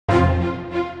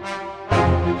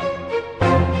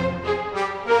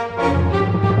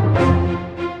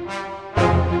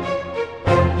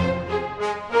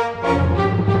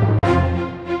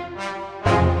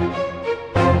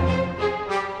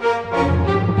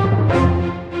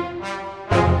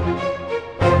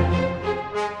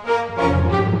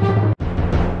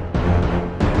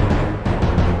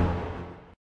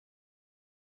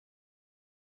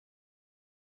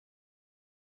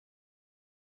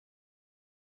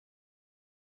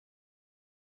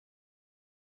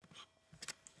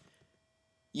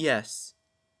Yes.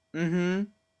 Mm-hmm.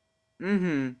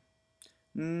 Mm-hmm.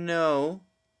 No.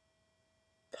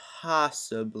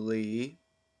 Possibly.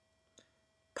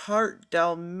 Part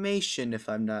Dalmatian, if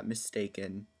I'm not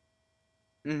mistaken.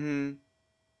 Mm-hmm.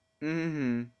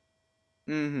 Mm-hmm.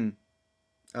 Mm-hmm.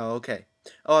 Oh, okay.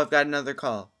 Oh, I've got another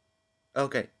call.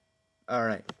 Okay. All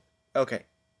right. Okay.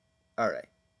 All right.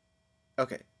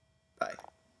 Okay. Bye.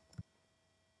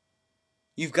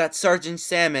 You've got Sergeant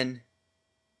Salmon.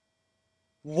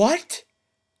 What?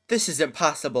 This isn't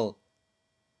possible.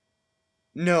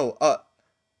 No,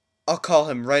 I'll call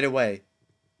him right away.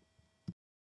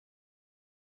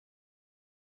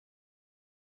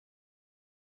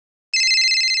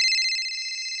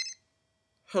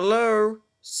 Hello,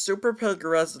 Super Pig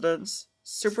residence.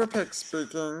 Super Pig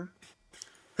speaking.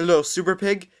 Hello, Super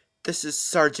Pig. This is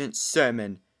Sergeant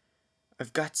Salmon.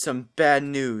 I've got some bad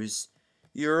news.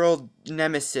 Your old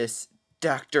nemesis,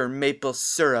 Dr. Maple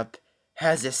Syrup,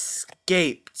 has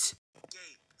escaped.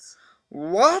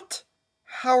 What?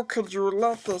 How could you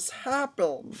let this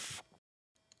happen?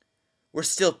 We're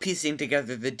still piecing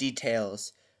together the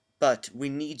details, but we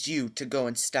need you to go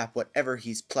and stop whatever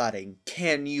he's plotting.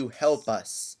 Can you help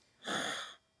us?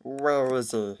 Where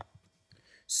is he?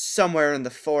 Somewhere in the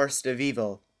Forest of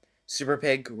Evil. Super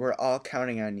Pig, we're all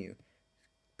counting on you.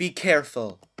 Be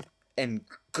careful, and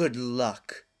good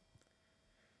luck.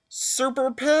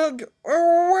 Super Pig,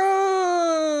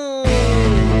 away!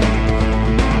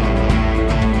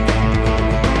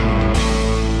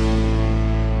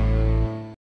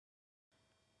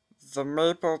 The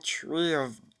Maple Tree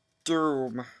of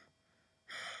Doom.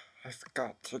 I've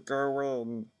got to go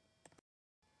in.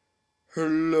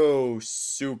 Hello,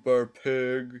 Super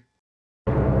Pig.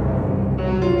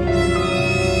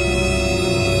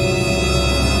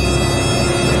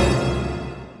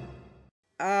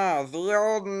 Ah, the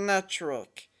old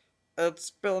network. It's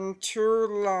been too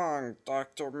long,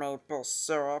 Dr. Maple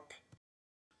Syrup.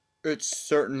 It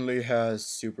certainly has,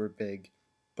 Super Pig,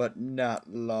 but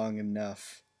not long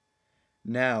enough.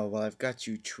 Now, while I've got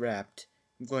you trapped,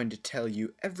 I'm going to tell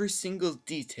you every single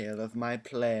detail of my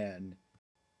plan.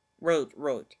 Wait.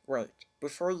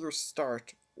 Before you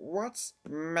start, what's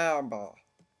MABA?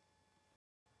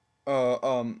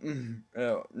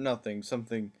 Nothing.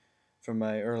 Something from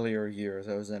my earlier years.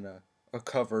 I was in a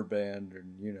cover band,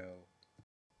 and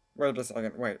Wait a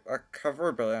second, a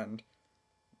cover band?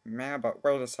 MABA,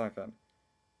 wait a second.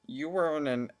 You were in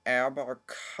an ABBA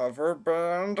cover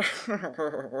band?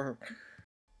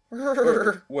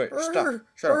 Wait, stop.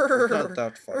 Shut up. It's not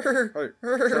that funny. Hey,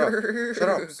 shut up. Shut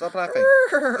up. Stop laughing.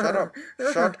 Shut up.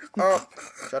 Shut up.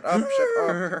 Shut up. Shut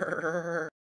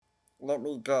up. Let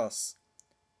me guess.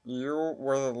 You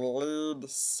were the lead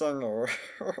singer.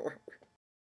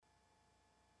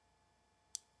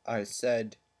 I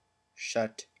said,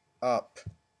 shut up.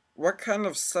 What kind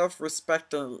of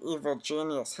self-respecting evil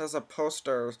genius has a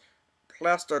poster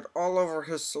plastered all over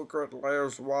his secret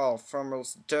lair's wall from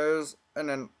his days in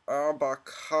an ABBA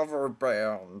cover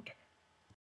band?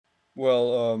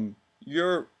 Well,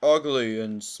 you're ugly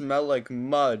and smell like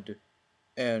mud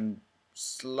and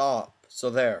slop, so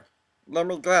there. Let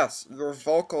me guess, your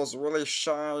vocals really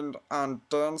shined on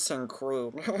Dancing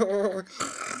Queen.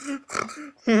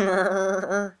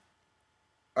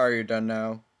 Are you done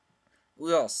now?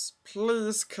 Yes,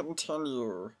 please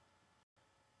continue.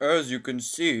 As you can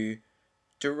see,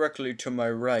 directly to my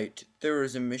right, there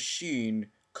is a machine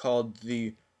called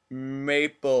the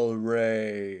Maple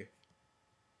Ray.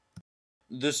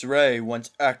 This ray, once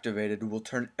activated, will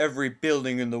turn every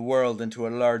building in the world into a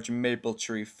large maple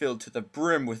tree filled to the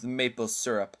brim with maple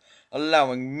syrup,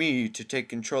 allowing me to take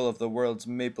control of the world's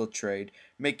maple trade,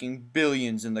 making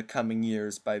billions in the coming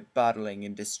years by bottling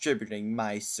and distributing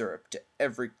my syrup to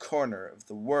every corner of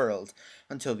the world,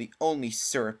 until the only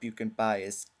syrup you can buy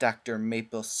is Dr.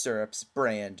 Maple Syrup's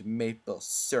brand maple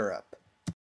syrup.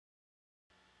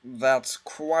 That's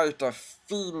quite a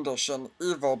fiendish and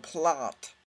evil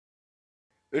plot.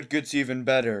 It gets even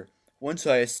better. Once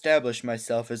I establish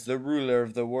myself as the ruler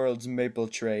of the world's maple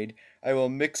trade, I will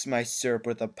mix my syrup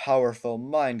with a powerful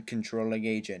mind-controlling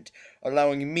agent,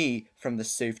 allowing me, from the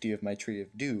safety of my Tree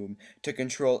of Doom, to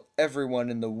control everyone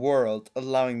in the world,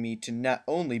 allowing me to not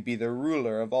only be the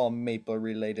ruler of all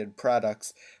maple-related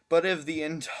products, but of the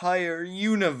entire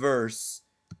universe.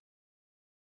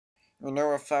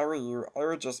 If I were you, I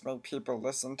would just make people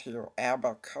listen to your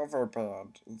ABBA cover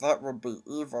band. That would be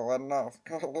evil enough.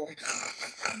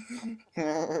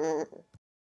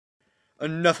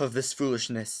 Enough of this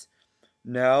foolishness.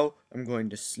 Now I'm going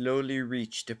to slowly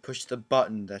reach to push the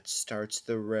button that starts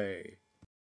the ray.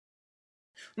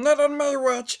 Not on my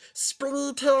watch!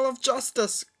 Springy tail of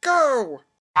justice, go!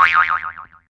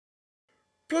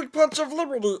 Pig Punch of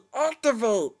Liberty,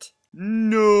 activate!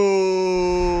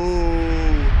 No!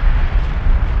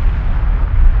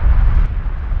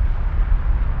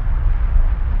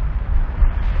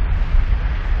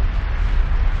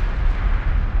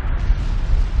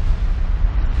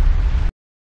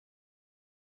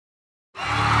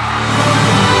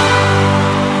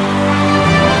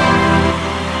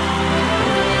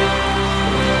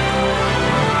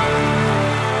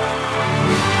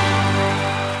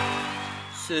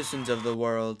 Citizens of the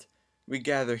world, we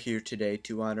gather here today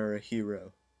to honor a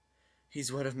hero.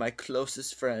 He's one of my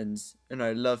closest friends, and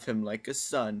I love him like a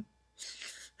son.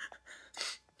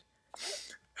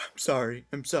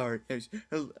 I'm sorry.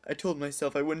 I told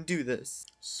myself I wouldn't do this.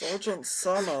 Sergeant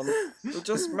Salmon, we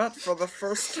just met for the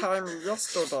first time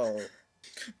yesterday.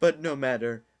 But no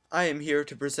matter, I am here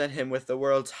to present him with the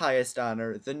world's highest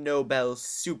honor, the Nobel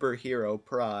Superhero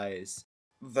Prize.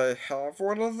 They have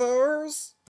one of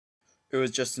those? It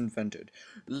was just invented.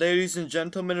 Ladies and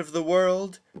gentlemen of the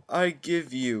world, I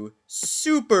give you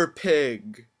Super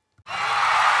Pig!